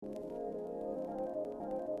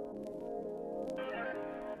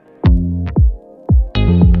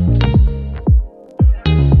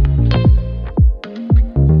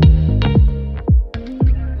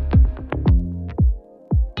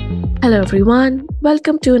Hello, everyone.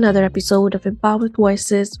 Welcome to another episode of Empowered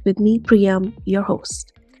Voices with me, Priyam, your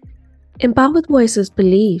host. Empowered Voices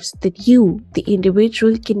believes that you, the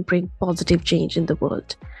individual, can bring positive change in the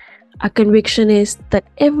world. Our conviction is that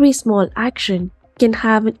every small action can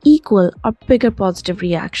have an equal or bigger positive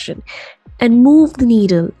reaction and move the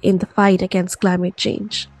needle in the fight against climate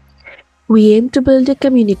change. We aim to build a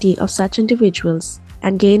community of such individuals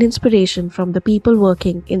and gain inspiration from the people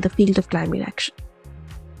working in the field of climate action.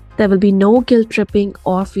 There will be no guilt tripping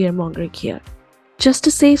or fear mongering here. Just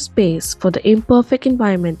a safe space for the imperfect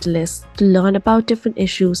environmentalists to learn about different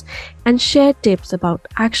issues and share tips about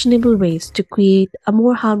actionable ways to create a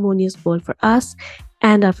more harmonious world for us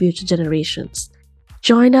and our future generations.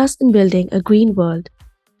 Join us in building a green world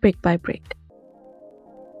brick by brick.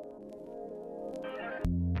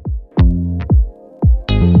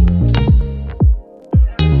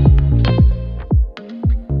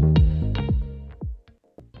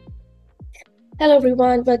 Hello,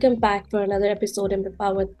 everyone. Welcome back for another episode of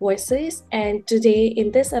Empowered Voices. And today,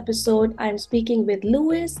 in this episode, I'm speaking with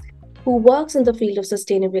Louis, who works in the field of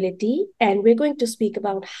sustainability. And we're going to speak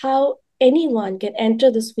about how anyone can enter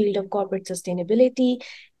this field of corporate sustainability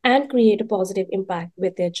and create a positive impact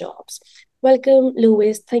with their jobs. Welcome,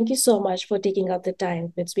 Louis. Thank you so much for taking out the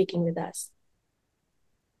time with speaking with us.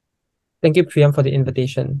 Thank you, Priyam, for the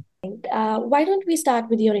invitation. Why don't we start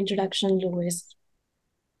with your introduction, Louis?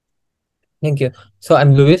 Thank you. So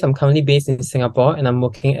I'm Louis. I'm currently based in Singapore, and I'm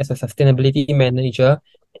working as a sustainability manager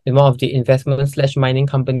in one of the investment/mining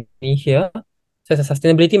company here. So as a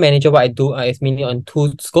sustainability manager, what I do is mainly on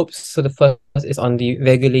two scopes. So the first is on the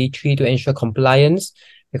regulatory to ensure compliance,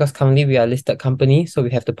 because currently we are a listed company, so we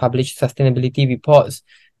have to publish sustainability reports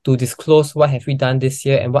to disclose what have we done this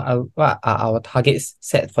year and what are our targets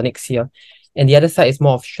set for next year. And the other side is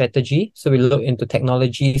more of strategy. So we look into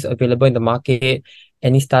technologies available in the market,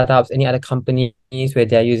 any startups, any other companies where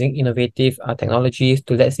they're using innovative technologies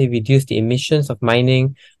to, let's say, reduce the emissions of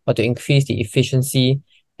mining or to increase the efficiency.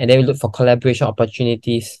 And then we look for collaboration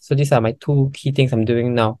opportunities. So these are my two key things I'm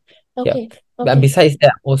doing now. Yeah. Okay. But besides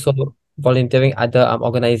that, I'm also volunteering other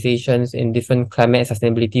organizations in different climate and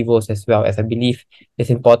sustainability roles as well, as I believe it's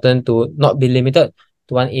important to not be limited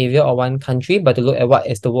to one area or one country, but to look at what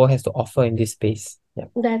is the world has to offer in this space. Yeah.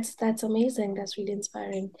 That's amazing. That's really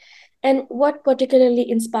inspiring. And what particularly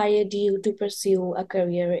inspired you to pursue a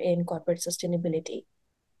career in corporate sustainability?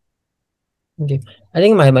 Okay. I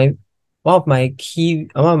think one of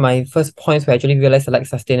my first points where I actually realized I like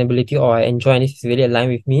sustainability or I enjoy and this is really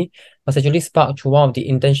aligned with me was actually sparked through one of the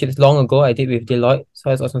internships long ago I did with Deloitte. So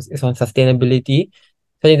it's on sustainability.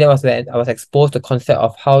 So I think that was where I was exposed to the concept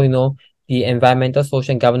of how, the environmental,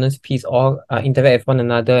 social, and governance piece all interact with one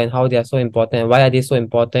another and how they are so important and why are they so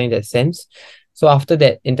important in that sense. So after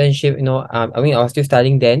that internship, I was still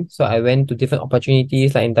studying then. So I went to different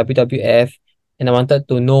opportunities like in WWF, and I wanted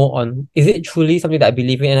to know on, is it truly something that I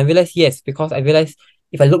believe in? And I realized yes, because I realized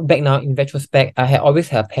if I look back now in retrospect, I had always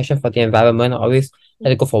had a passion for the environment. I always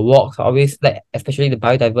like to go for walks. I always like, especially the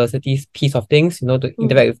biodiversity piece of things, to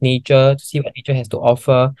interact with nature, to see what nature has to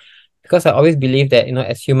offer. Because I always believe that,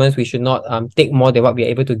 as humans, we should not take more than what we are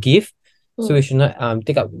able to give. So we should not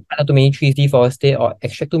take up too many trees, deforestate, or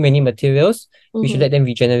extract too many materials. We should let them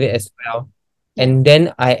regenerate as well. Yeah. And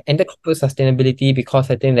then I entered corporate sustainability because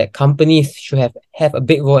I think that companies should have a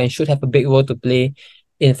big role and should have a big role to play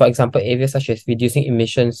in, for example, areas such as reducing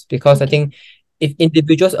emissions. Because I Okay. think if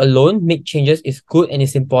individuals alone make changes is good and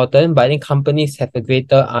it's important, but I think companies have a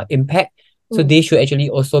greater impact. So they should actually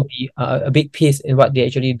also be a big piece in what they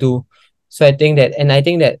actually do. So I think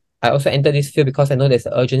that I also entered this field because I know there's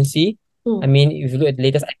an urgency. I mean, if you look at the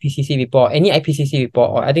latest IPCC report, any IPCC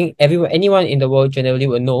report, or I think anyone in the world generally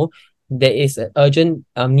will know there is an urgent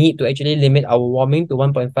need to actually limit our warming to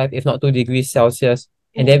 1.5, if not 2 degrees Celsius.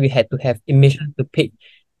 And then we had to have emissions to peak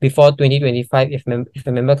before 2025, if I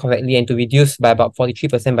remember correctly, and to reduce by about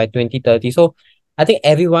 43% by 2030. So I think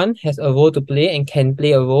everyone has a role to play and can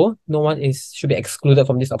play a role. No one should be excluded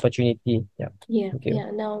from this opportunity. Yeah. Thank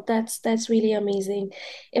you. No, that's really amazing.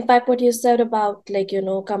 In fact, what you said about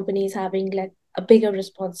companies having like a bigger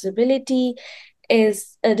responsibility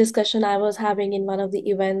is a discussion I was having in one of the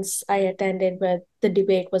events I attended where the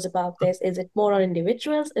debate was about this. Is it more on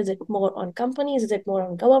individuals? Is it more on companies? Is it more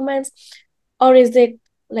on governments? Or is it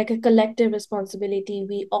like a collective responsibility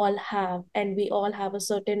we all have and we all have a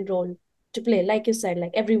certain role to play? Like you said,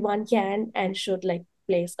 like everyone can and should like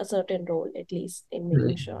plays a certain role at least in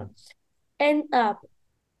making sure. And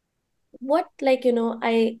what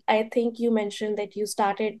I think you mentioned that you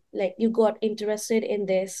started like you got interested in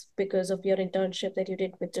this because of your internship that you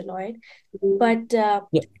did with Deloitte. But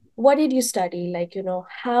Yeah. what did you study? Like,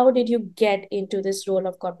 how did you get into this role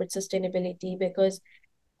of corporate sustainability? Because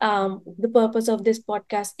the purpose of this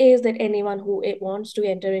podcast is that anyone who it wants to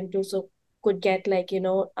enter into so could get like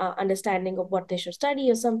understanding of what they should study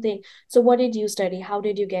or something. So what did you study? How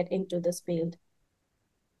did you get into this field?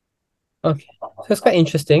 Okay. So it's quite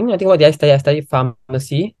interesting. I think what did I study? I studied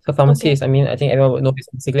pharmacy. So pharmacy Okay. is, I mean, I think everyone would know it's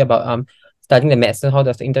basically about studying the medicine, how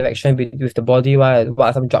does the interaction with the body, what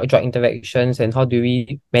are some drug interactions, and how do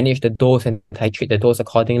we manage the dose and titrate the dose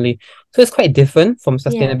accordingly. So it's quite different from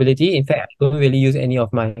Yeah. sustainability. In fact, I don't really use any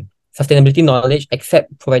of my sustainability knowledge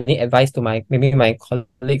except providing advice to my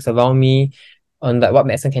colleagues around me on like what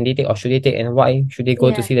medicine can they take or should they take and why should they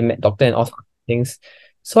go to Yeah. see the doctor and all sorts of things.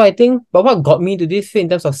 So I think, but what got me to this field in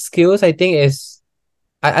terms of skills, I think is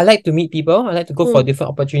I like to meet people. I like to go for Mm.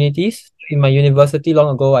 different opportunities. In my university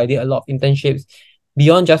long ago, I did a lot of internships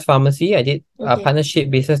beyond just pharmacy. I did Okay.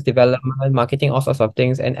 partnership, business development, marketing, all sorts of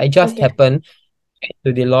things. And I just Okay. happened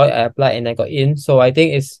to Deloitte, I applied and I got in. So I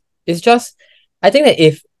think it's just I think that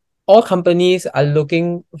if all companies are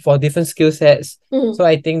looking for different skill sets, Mm. so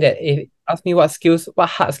I think that if ask me what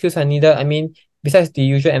hard skills are needed, I mean, besides the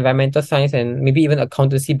usual environmental science and maybe even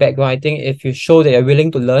accountancy background, I think if you show that you're willing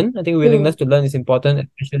to learn, I think willingness Mm. to learn is important,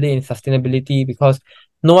 especially in sustainability, because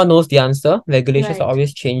no one knows the answer. Regulations are Right.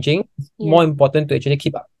 always changing. It's more Yeah. important to actually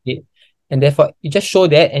keep up to date. And therefore, you just show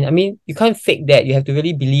that. And I mean, you can't fake that. You have to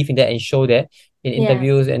really believe in that and show that in Yeah.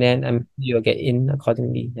 interviews, and then you'll get in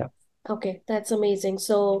accordingly. Yeah. Okay, that's amazing.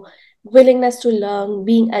 So willingness to learn,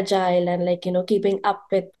 being agile, and like, keeping up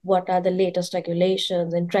with what are the latest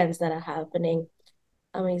regulations and trends that are happening.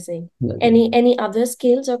 Amazing. Any other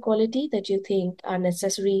skills or quality that you think are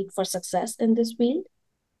necessary for success in this field?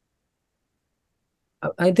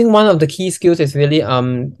 I think one of the key skills is really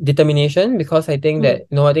determination, because I think that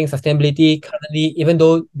Mm. I think sustainability currently, even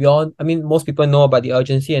though we all I mean most people know about the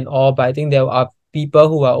urgency and all, but I think there are people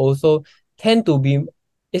who are also tend to be,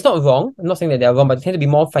 it's not wrong, I'm not saying that they're wrong, but they tend to be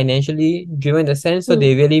more financially driven in the sense, so Mm.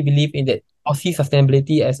 they really believe in that or see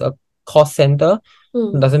sustainability as a cost center.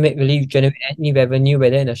 Mm. Doesn't make really generate any revenue,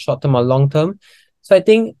 whether in the short term or long term. So I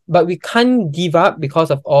think, but we can't give up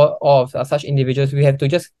because of all of such individuals. We have to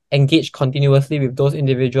just engage continuously with those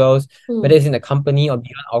individuals, whether Mm. it's in the company or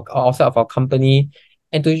beyond or outside of our company,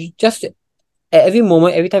 and to just at every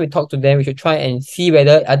moment, every time we talk to them, we should try and see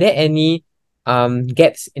whether are there any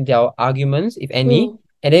gaps in their arguments, if any, Mm.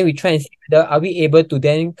 and then we try and see whether are we able to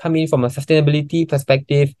then come in from a sustainability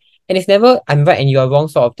perspective. And it's never I'm right and you are wrong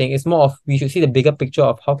sort of thing. It's more of we should see the bigger picture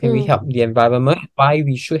of how can we Mm. help the environment, why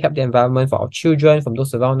we should help the environment for our children, from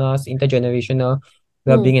those around us, intergenerational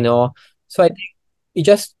well-being Mm. and all. So I think it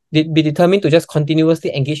just be determined to just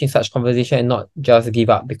continuously engage in such conversation and not just give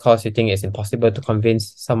up because you think it's impossible to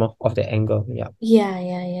convince some of the angle. Yeah. Yeah.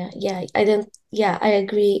 I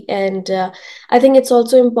agree. And I think it's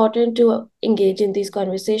also important to engage in these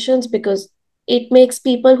conversations because it makes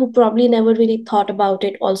people who probably never really thought about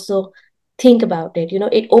it also think about it.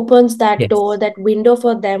 It opens that door, Yes. that window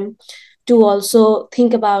for them to also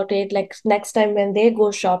think about it. Like next time when they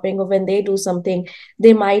go shopping or when they do something,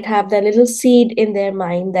 they might have that little seed in their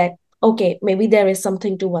mind that, okay, maybe there is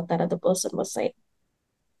something to what that other person was saying.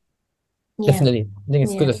 Yeah. Definitely. I think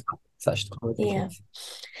it's good Yeah. to start such Yeah. conversations.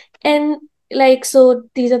 And like, so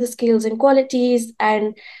these are the skills and qualities.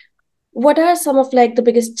 And what are some of like the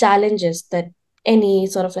biggest challenges that any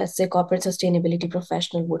sort of, let's say, corporate sustainability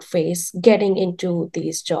professional would face getting into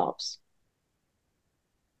these jobs?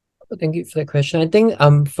 Thank you for the question. I think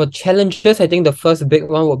for challenges, I think the first big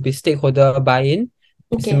one would be stakeholder buy-in,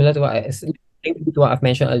 Okay. similar to what I've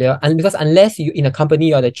mentioned earlier. And because unless you in a company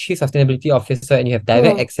you're the chief sustainability officer and you have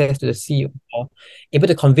direct Hmm. access to the CEO or able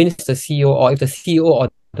to convince the CEO, or if the CEO or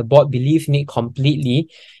the board believes in it completely,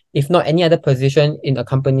 if not any other position in a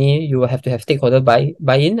company, you will have to have stakeholder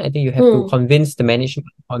buy-in. I think you have to Hmm. convince the management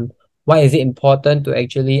on why is it important to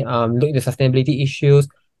actually look into sustainability issues.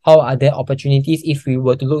 How are there opportunities if we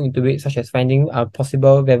were to look into it, such as finding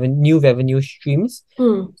possible new revenue streams?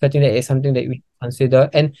 Hmm. So I think that is something that we consider.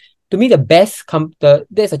 And to me, the best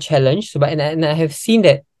there's a challenge. So, but and I have seen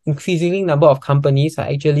that increasingly number of companies are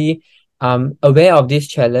actually aware of this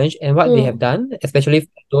challenge and what they have Hmm. done, especially for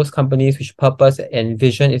those companies which purpose and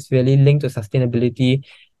vision is really linked to sustainability.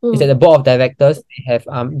 Is that Hmm. the board of directors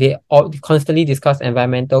they all constantly discuss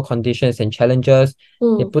environmental conditions and challenges.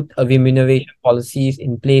 They Hmm. put a remuneration policies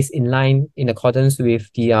in place in line in accordance with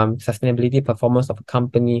the sustainability performance of a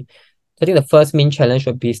company. So I think the first main challenge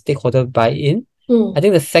would be stakeholder buy-in. Hmm. I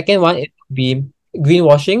think the second one it would be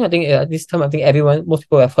greenwashing. I think this term, I think most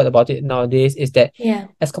people have heard about it nowadays, is that Yeah.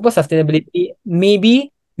 as corporate sustainability,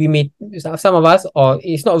 maybe we may some of us, or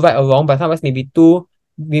it's not right or wrong, but some of us may be too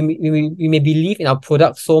we may believe in our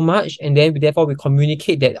product so much, and then therefore we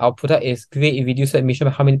communicate that our product is great, it reduces emission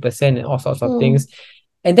by how many percent and all sorts of things.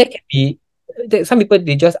 And that can be that some people,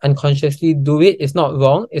 they just unconsciously do it. It's not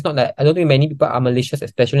wrong. It's not like, I don't think many people are malicious,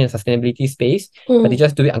 especially in the sustainability space, but they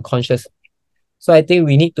just do it unconsciously. So I think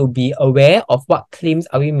we need to be aware of what claims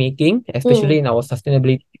are we making, especially in our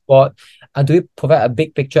sustainability report. Do we provide a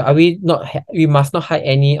big picture? Are we not? We must not hide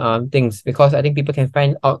any things, because I think people can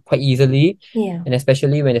find out quite easily. Yeah. And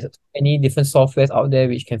especially when there's any different softwares out there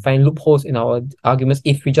which can find loopholes in our arguments.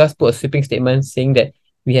 If we just put a sweeping statement saying that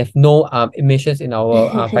we have no emissions in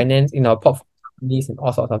our finance, in our portfolio companies and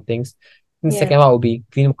all sorts of things. And the second one would be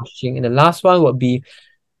greenwashing, and the last one would be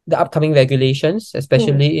the upcoming regulations,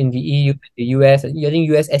 especially in the EU, the US. I think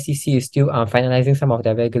US SEC is still finalizing some of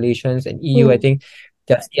their regulations, and EU, I think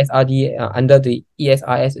their CSRD under the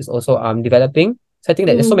ESRS is also developing. So I think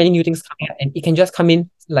that there's so many new things coming up, and it can just come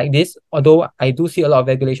in like this. Although I do see a lot of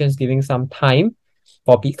regulations giving some time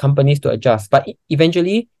for companies to adjust, but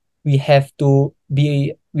eventually we have to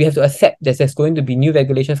accept that there's going to be new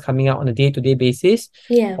regulations coming out on a day-to-day basis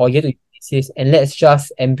or year-to-year basis, and let's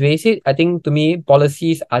just embrace it. I think, to me,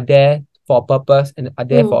 policies are there for a purpose and are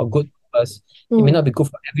there for a good purpose. It may not be good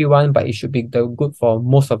for everyone, but it should be good for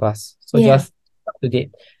most of us. So just up to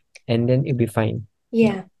date, and then it'll be fine.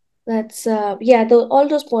 That's all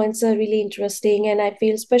those points are really interesting, and I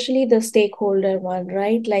feel especially the stakeholder one,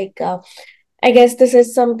 right? Like I guess this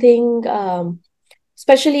is something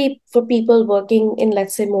especially for people working in,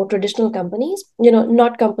 let's say, more traditional companies,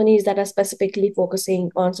 not companies that are specifically focusing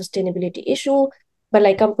on sustainability issue, but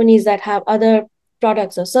like companies that have other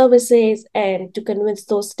products or services. And to convince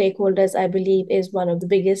those stakeholders, I believe, is one of the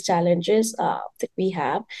biggest challenges that we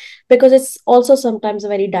have, because it's also sometimes a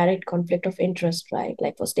very direct conflict of interest, right?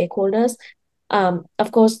 Like for stakeholders,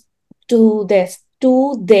 of course, to their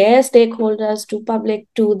stakeholders, to public,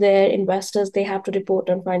 to their investors, they have to report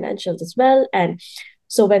on financials as well. And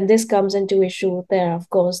so when this comes into issue, there, of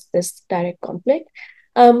course, this direct conflict.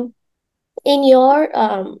 In your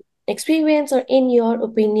experience, or in your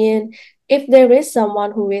opinion, if there is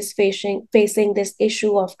someone who is facing this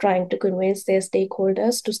issue of trying to convince their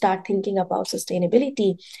stakeholders to start thinking about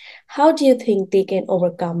sustainability, how do you think they can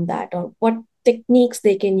overcome that, or what techniques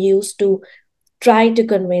they can use to try to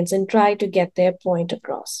convince and try to get their point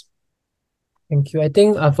across? Thank you. I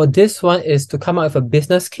think for this one is to come up with a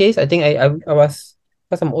business case. I think I was,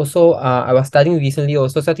 because I'm also I was studying recently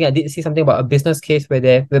also, so I think I did see something about a business case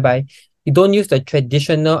whereby you don't use the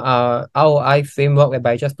traditional ROI framework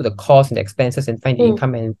whereby you just put the cost and the expenses and find the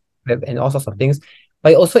income and all sorts of things,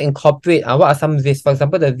 but you also incorporate what are some risks. For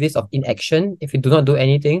example, the risk of inaction. If you do not do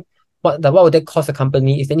anything, what would that cost a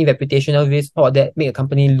company? Is there any reputational risk? What would that make a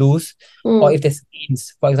company lose? Or if there's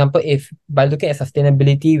gains, for example, if by looking at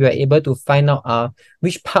sustainability, we're able to find out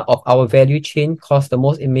which part of our value chain causes the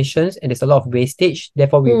most emissions and there's a lot of wastage,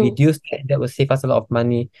 therefore we reduce that will save us a lot of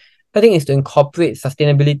money. I think is to incorporate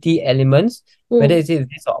sustainability elements, whether it's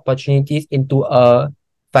risk or opportunities, into a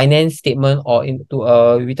finance statement or into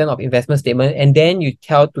a return of investment statement, and then you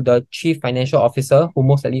tell to the chief financial officer, who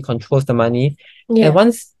most likely controls the money. And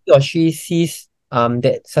once he or she sees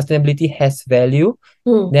that sustainability has value,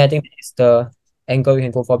 then I think it's the angle you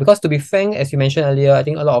can go for. Because to be frank, as you mentioned earlier, I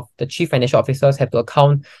think a lot of the chief financial officers have to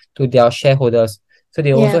account to their shareholders, so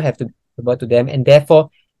they also have to be accountable to them. And therefore,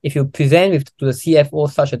 if you present to the CFO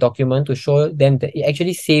such a document to show them that it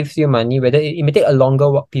actually saves you money, whether it may take a longer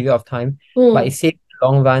period of time, but it saves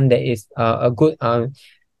long run, that is a good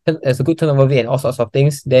there's a good turnover rate and all sorts of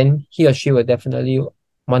things, then he or she will definitely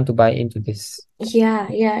want to buy into this. Yeah,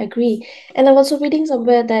 I agree. And I'm also reading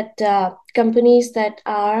somewhere that companies that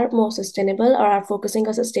are more sustainable or are focusing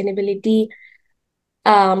on sustainability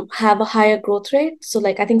have a higher growth rate. So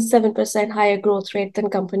like I think 7% higher growth rate than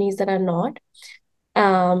companies that are not.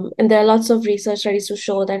 And there are lots of research studies to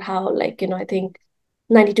show that how, like, I think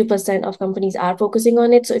 92% of companies are focusing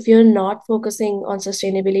on it. So if you're not focusing on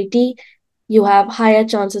sustainability, you have higher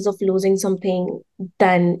chances of losing something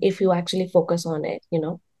than if you actually focus on it,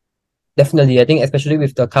 Definitely. I think especially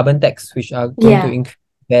with the carbon tax, which are going to increase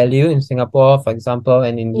value in Singapore, for example,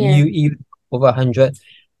 and in EU over 100.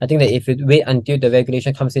 I think that if you wait until the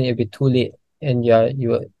regulation comes in, it'll be too late, and you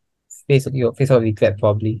will face a regret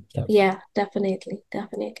probably. Yeah, definitely.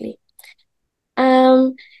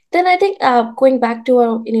 Then I think going back to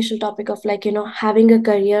our initial topic of, like, having a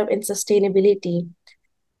career in sustainability,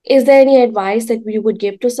 is there any advice that we would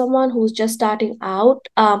give to someone who's just starting out?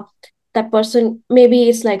 That person, maybe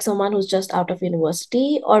it's like someone who's just out of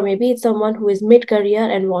university, or maybe it's someone who is mid-career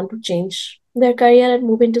and want to change their career and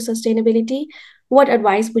move into sustainability. What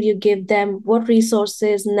advice would you give them? What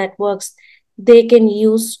resources, networks they can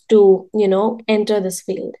use to, enter this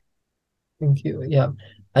field? Thank you. Yeah.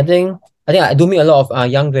 I think I do meet a lot of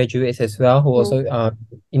young graduates as well who Mm, also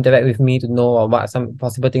interact with me to know what are some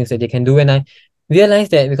possible things that they can do. And I realize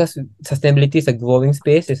that because sustainability is a growing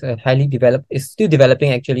space, it's still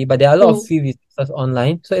developing actually, but there are a lot of mm, free resources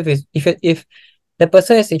online. So if the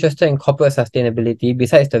person is interested in corporate sustainability,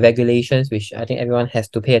 besides the regulations, which I think everyone has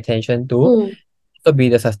to pay attention to, mm, could be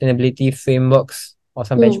the sustainability frameworks or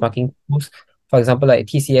some mm, benchmarking tools, for example, like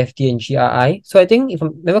TCFD and GRI. So I think if I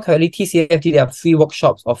remember correctly, TCFD, there are free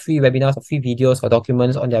workshops or free webinars or free videos or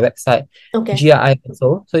documents on their website. okay, GRI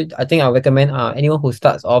also. So I think I recommend anyone who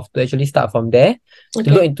starts off to actually start from there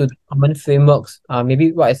to look okay, into the common frameworks,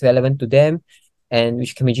 maybe what is relevant to them, and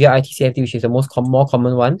which can be GRI, TCFD, which is the more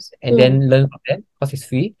common ones, and mm, then learn from them because it's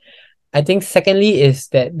free. I think secondly is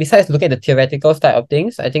that besides looking at the theoretical side of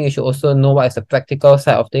things, I think you should also know what is the practical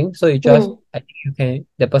side of things. So mm, I think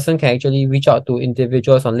the person can actually reach out to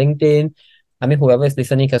individuals on LinkedIn. I mean, whoever is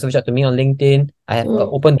listening can also reach out to me on LinkedIn. I have an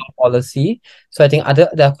mm, open door policy. So I think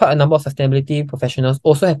there are quite a number of sustainability professionals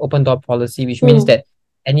also have open door policy, which means mm, that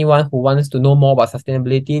anyone who wants to know more about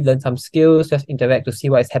sustainability, learn some skills, just interact to see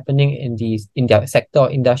what is happening in their sector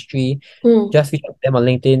or industry, mm, just reach out to them on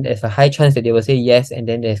LinkedIn. There's a high chance that they will say yes, and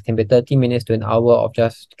then there can be 30 minutes to an hour of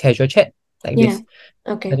just casual chat like yeah, this.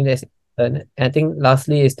 I okay, think that's and I think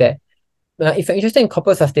lastly is that if you're interested in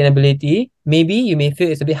corporate sustainability, maybe you may feel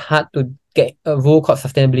it's a bit hard to get a role called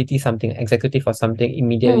sustainability something, executive or something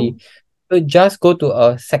immediately. mm, So just go to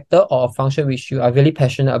a sector or a function which you are really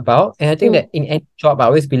passionate about. And I think mm, that in any job, I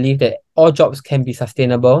always believe that all jobs can be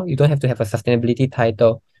sustainable. You don't have to have a sustainability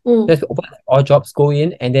title. mm, Just open all jobs, go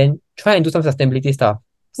in and then try and do some sustainability stuff.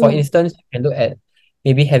 For mm, instance, you can look at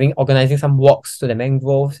maybe organizing some walks to the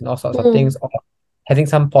mangroves and all sorts of mm, things, or having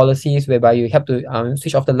some policies whereby you have to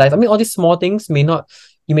switch off the lights. I mean, all these small things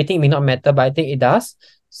you may think it may not matter, but I think it does.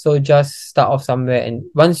 So just start off somewhere, and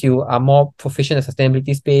once you are more proficient in the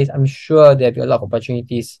sustainability space, I'm sure there'll be a lot of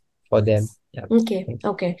opportunities for them. Yeah. okay, Thank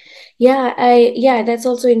okay. Yeah, that's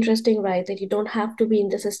also interesting, right? That you don't have to be in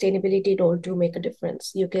the sustainability role to make a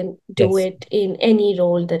difference. You can do Yes. it in any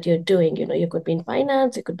role that you're doing. You could be in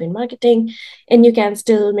finance, you could be in marketing, and you can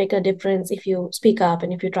still make a difference if you speak up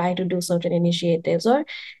and if you try to do certain initiatives, or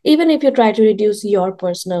even if you try to reduce your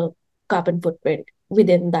personal carbon footprint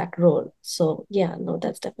within that role. So yeah, no,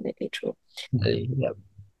 that's definitely true. Yeah.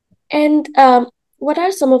 And what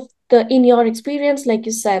are some of in your experience, like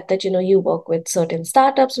you said, that you work with certain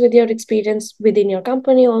startups with your experience within your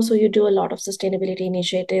company, also you do a lot of sustainability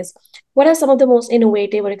initiatives. What are some of the most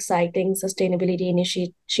innovative or exciting sustainability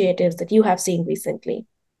initiatives that you have seen recently?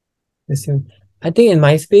 Listen, I think in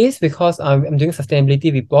my space, because I'm doing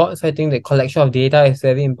sustainability report, so I think the collection of data is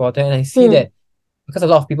very important. And I see Hmm. that because a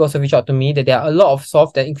lot of people also reach out to me that there are a lot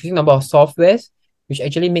of increasing number of softwares, which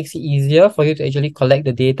actually makes it easier for you to actually collect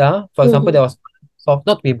the data. For example, Mm-hmm. there was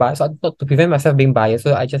not to be biased, not to prevent myself being biased,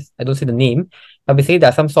 so I don't say the name. But basically there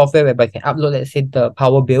are some software whereby you can upload, let's say, the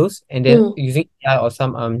power bills, and then Mm, using AI or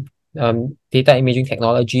some data imaging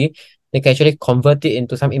technology, they can actually convert it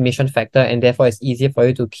into some emission factor, and therefore it's easier for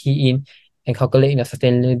you to key in and calculate in a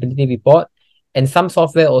sustainability report. And some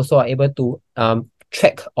software also are able to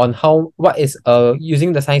track on what is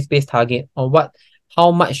using the science-based target on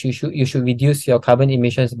how much you should reduce your carbon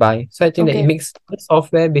emissions by. So I think that it okay. makes the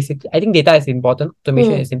software basically. I think data is important,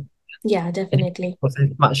 automation Mm, is important, yeah, and it makes definitely. the process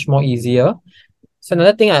much more easier. So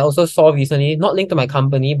another thing I also saw recently, not linked to my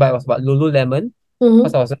company, but it was about Lululemon,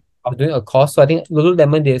 because Mm-hmm. I was doing a course. So I think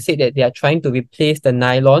Lululemon, they said that they are trying to replace the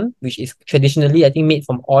nylon, which is traditionally I think made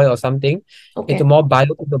from oil or something, into Okay. more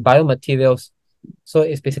biomaterials. So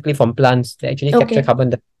it's basically from plants that actually capture Okay. carbon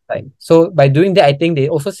dioxide. So by doing that, I think they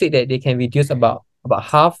also said that they can reduce about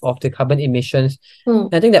half of the carbon emissions. Mm,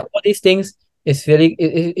 And I think that all these things is really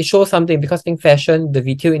it shows something, because I think fashion, the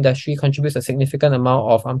retail industry contributes a significant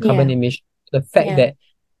amount of carbon yeah. emission. The fact Yeah. that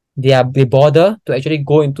they bother to actually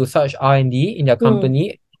go into such R&D in their Mm,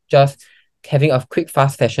 company, just having a quick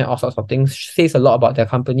fast fashion, all sorts of things says a lot about their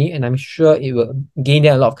company, and I'm sure it will gain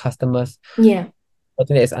them a lot of customers. yeah. I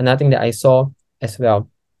think that's another thing that I saw as well.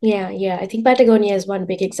 Yeah. I think Patagonia is one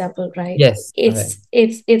big example, right? Yes, correct.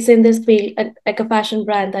 It's in this field, like a fashion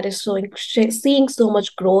brand that is seeing so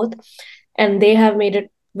much growth, and they have made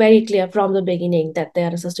it very clear from the beginning that they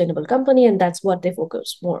are a sustainable company, and that's what they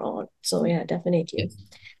focus more on. So yeah, definitely. Yes.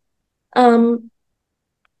 Um,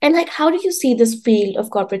 and like, how do you see this field of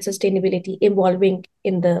corporate sustainability evolving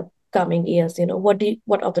in the coming years?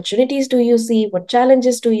 What opportunities do you see? What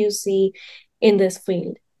challenges do you see in this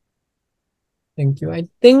field? Thank you. I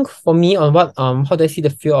think for me on what how do I see the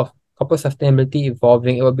field of corporate sustainability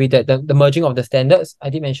evolving, it will be that the merging of the standards. I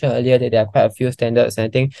did mention earlier that there are quite a few standards, and I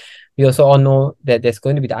think we also all know that there's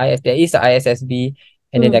going to be there is the ISSB,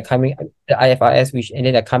 and then they're coming the IFRS,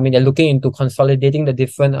 they're looking into consolidating the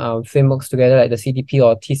different frameworks together, like the CDP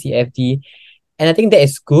or TCFD. And I think that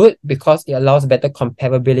is good because it allows better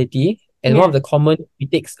comparability. And one of the common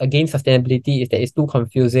critiques against sustainability is that it's too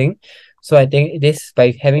confusing. So I think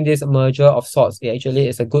by having this merger of sorts, it actually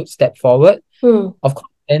is a good step forward. Of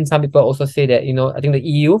course, and some people also say that, I think the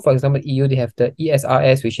EU, for example, EU, they have the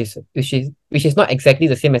ESRS, which is not exactly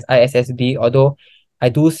the same as ISSB, although I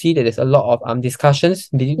do see that there's a lot of discussions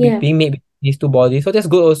being made between these two bodies. So that's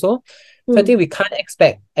good also. So I think we can't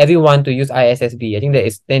expect everyone to use ISSB. I think that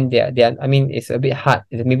is then I mean, it's a bit hard.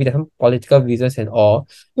 Maybe there's some political reasons and all.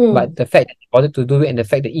 But the fact that they wanted to do it and the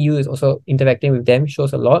fact that EU is also interacting with them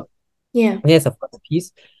shows a lot. And that's the first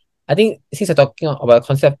piece. I think since we're talking about the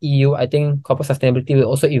concept of EU, I think corporate sustainability will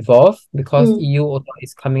also evolve because EU also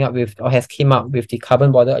is coming up with or has came up with the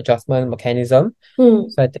carbon border adjustment mechanism. So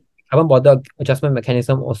I think carbon border adjustment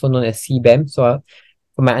mechanism, also known as CBAM. So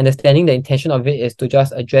from my understanding, the intention of it is to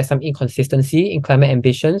just address some inconsistency in climate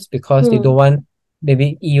ambitions because they don't want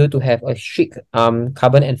maybe EU to have a strict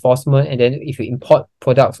carbon enforcement, and then if you import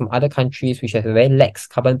products from other countries which have a very lax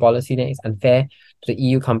carbon policy, then it's unfair to the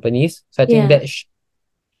EU companies. So I think that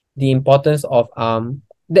the importance of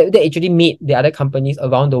that actually made the other companies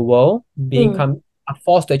around the world are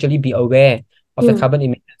forced to actually be aware of the carbon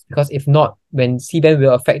emissions, because if not, when CBAM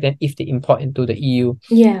will affect them if they import into the EU.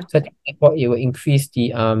 So I think therefore it will increase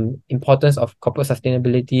the importance of corporate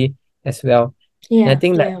sustainability as well. And I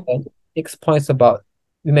think the next point is about,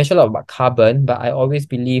 we mentioned a lot about carbon, but I always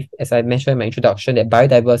believe, as I mentioned in my introduction, that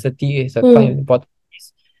biodiversity is a quite important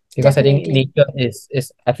piece, because I think nature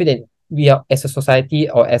is I feel that we are, as a society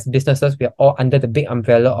or as businesses, we are all under the big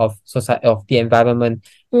umbrella of society, of the environment,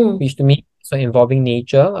 which to me so involving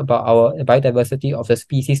nature, about our biodiversity of the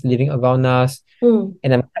species living around us. And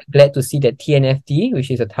I'm glad to see that TNFD,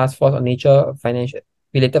 which is a task force on nature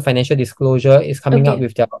related financial disclosure, is coming up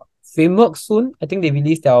with their framework soon. I think they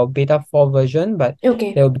released their beta 4 version, but there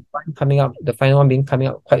will be one coming up, the final one coming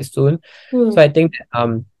up quite soon. So I think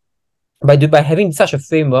that by having such a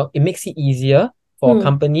framework, it makes it easier for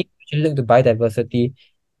companies to look to biodiversity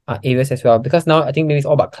areas as well. Because now I think maybe it's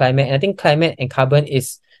all about climate, and I think climate and carbon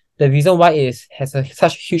is the reason why it has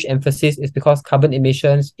such huge emphasis is because carbon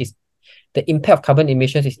emissions is the impact of carbon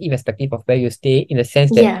emissions is irrespective of where you stay, in the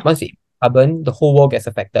sense that once you emit carbon, the whole world gets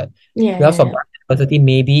affected. Whereas for biodiversity,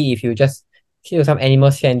 maybe if you just kill some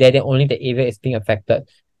animals here and there, then only the area is being affected.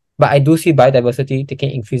 But I do see biodiversity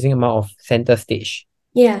taking increasing amount of center stage.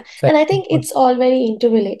 So and I think it's all very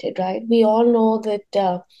interrelated, right? We all know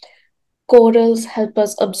that corals help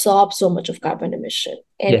us absorb so much of carbon emission,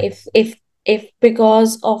 and if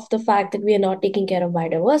because of the fact that we are not taking care of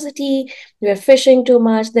biodiversity, we are fishing too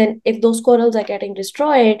much, then if those corals are getting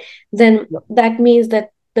destroyed, then that means that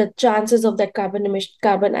the chances of that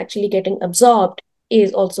carbon actually getting absorbed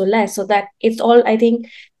is also less. So that it's all, I think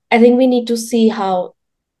we need to see how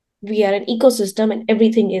we are an ecosystem and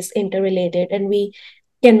everything is interrelated, and we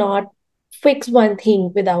cannot fix one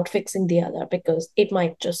thing without fixing the other, because it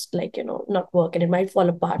might just not work and it might fall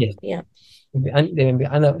apart. There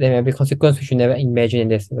may be consequences we should never imagine,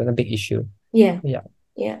 and that's a big issue.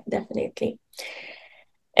 Definitely.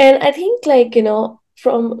 And I think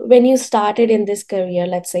from when you started in this career,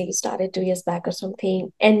 let's say you started 2 years back or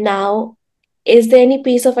something, and now, is there any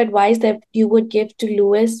piece of advice that you would give to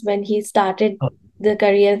Lewis when he started the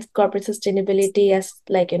career in corporate sustainability, as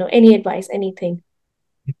any advice, anything?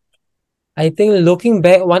 I think looking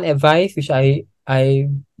back, one advice which I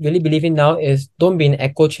really believe in now is don't be in an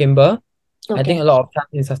echo chamber. I think a lot of time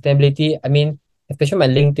in sustainability, I mean, especially my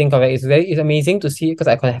LinkedIn, correct, it's amazing to see, because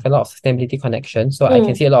I have a lot of sustainability connections, so I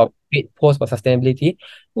can see a lot of great posts about sustainability.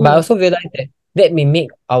 But I also realize that may make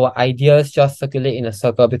our ideas just circulate in a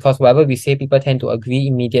circle, because whatever we say, people tend to agree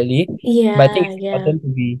immediately. But I think it's important to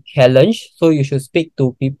be challenged. So you should speak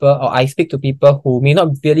to people, or I speak to people who may not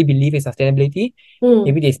really believe in sustainability.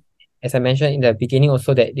 Maybe they, as I mentioned in the beginning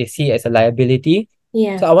also, that they see it as a liability.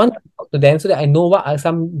 So I want to talk to them so that I know what are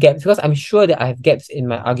some gaps, because I'm sure that I have gaps in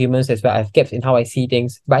my arguments as well. I have gaps in how I see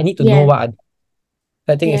things, but I need to know what are.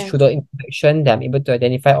 So I think it's through the interaction that I'm able to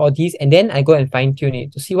identify all these, and then I go and fine tune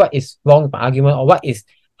it to see what is wrong with my argument, or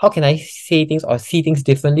how can I say things or see things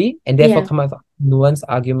differently, and therefore come up with a nuanced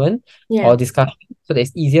argument or discussion, so that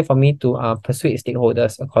it's easier for me to persuade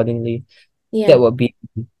stakeholders accordingly. That would be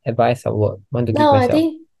advice I would want to give myself. I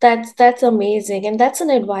think that's amazing, and that's an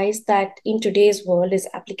advice that in today's world is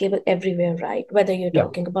applicable everywhere, right? Whether you're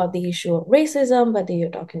talking about the issue of racism, whether you're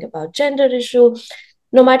talking about gender issue,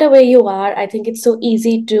 no matter where you are, I think it's so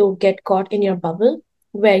easy to get caught in your bubble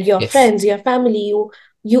where your Yes. friends, your family,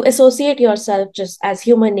 you associate yourself just as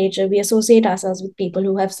human nature. We associate ourselves with people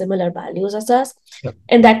who have similar values as us, Yep.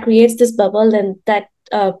 and that creates this bubble, and that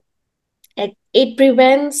it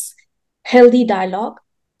prevents healthy dialogue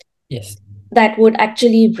Yes. that would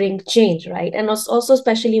actually bring change, right? And also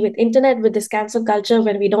especially with internet, with this cancel culture,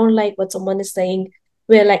 when we don't like what someone is saying,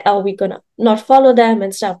 we're like, oh, we're gonna not follow them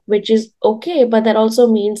and stuff, which is okay, but that also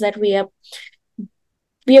means that we are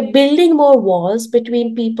building more walls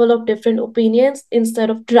between people of different opinions instead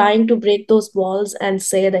of trying to break those walls and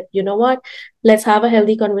say that, you know what, let's have a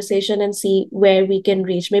healthy conversation and see where we can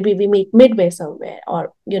reach. Maybe we meet midway somewhere,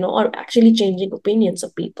 or or actually changing opinions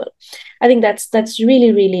of people. I think that's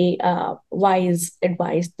really, really wise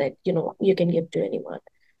advice that you can give to anyone.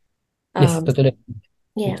 Yes, um totally agree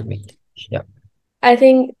yeah, to me. Yeah. I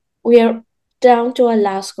think we are down to our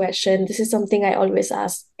last question. This is something I always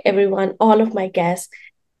ask everyone, all of my guests,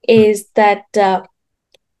 is that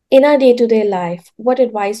in our day-to-day life, what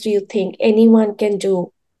advice do you think anyone can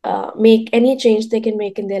do, make any change they can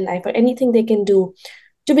make in their life, or anything they can do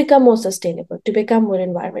to become more sustainable, to become more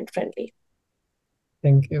environment friendly?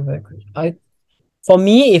 Thank you very much. For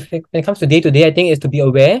me, when it comes to day to day, I think is to be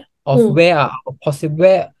aware of Hmm. where are our possible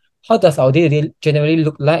where how does our day to day generally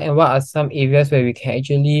look like, and what are some areas where we can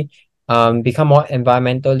actually become more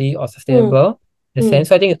environmentally or Hmm. sustainable in a Hmm. sense.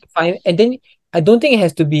 So I think it's fine. And then I don't think it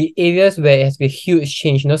has to be areas where it has to be a huge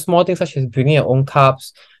change. Small things such as bringing your own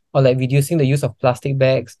cups, or like reducing the use of plastic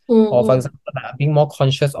bags, or for Hmm. example, like being more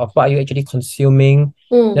conscious of what are you actually consuming,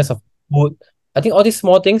 Hmm. less of food. I think all these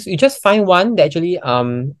small things, you just find one that actually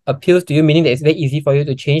appeals to you, meaning that it's very easy for you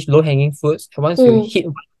to change low hanging fruits. And once you Hmm. hit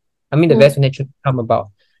one, I mean the Hmm. rest will naturally come about.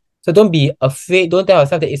 So don't be afraid. Don't tell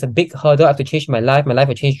yourself that it's a big hurdle. I have to change my life. My life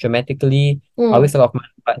will change dramatically. I Hmm. waste a lot of money.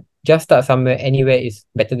 But just start somewhere. Anywhere is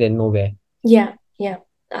better than nowhere. Yeah, yeah.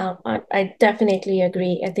 I definitely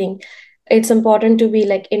agree. I think it's important to be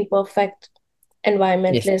like imperfect Yes.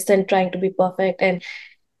 environmentalist and trying to be perfect,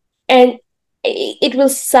 and it will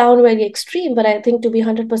sound very extreme, but I think to be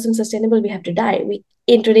 100% sustainable, we have to die. We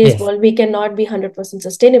In today's Yes. world, we cannot be 100%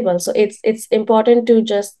 sustainable. So it's important to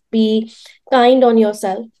just be kind on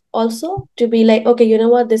yourself, also to be like, okay, you know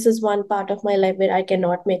what, this is one part of my life where I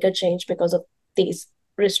cannot make a change because of these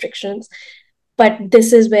restrictions, but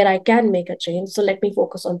this is where I can make a change. So let me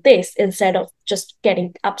focus on this instead of just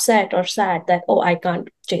getting upset or sad that, oh, I can't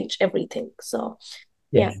change everything. So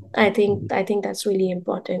yeah, Yes. I think that's really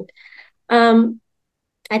important. um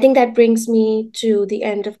I think that brings me to the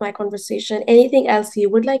end of my conversation. Anything else you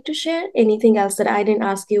would like to share? Anything else that I didn't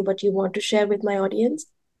ask you but you want to share with my audience?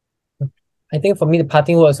 I think for me the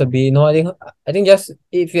parting words would be I think just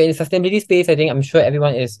if you're in the sustainability space, I think I'm sure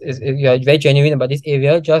everyone is if you're very genuine about this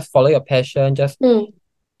area, just follow your passion, just Hmm.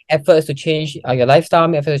 efforts to change your lifestyle,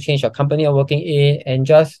 efforts to change your company you're working in, and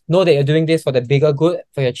just know that you're doing this for the bigger good,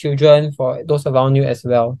 for your children, for those around you as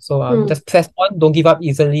well. So Hmm. just press on, don't give up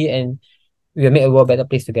easily, and we'll make a world a better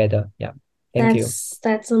place together. Yeah. Thank you.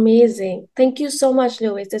 That's amazing. Thank you so much,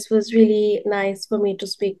 Louis. This was really nice for me to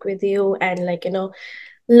speak with you and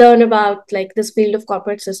learn about like this field of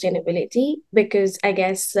corporate sustainability, because I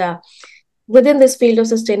guess within this field of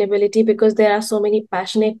sustainability, because there are so many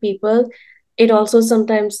passionate people, it also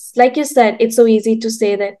sometimes, like you said, it's so easy to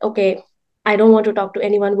say that, okay, I don't want to talk to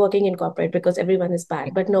anyone working in corporate because everyone is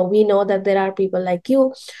bad. But no, we know that there are people like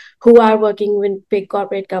you who are working with big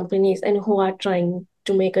corporate companies and who are trying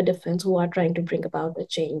to make a difference, who are trying to bring about a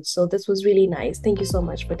change. So this was really nice. Thank you so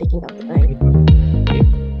much for taking out the time.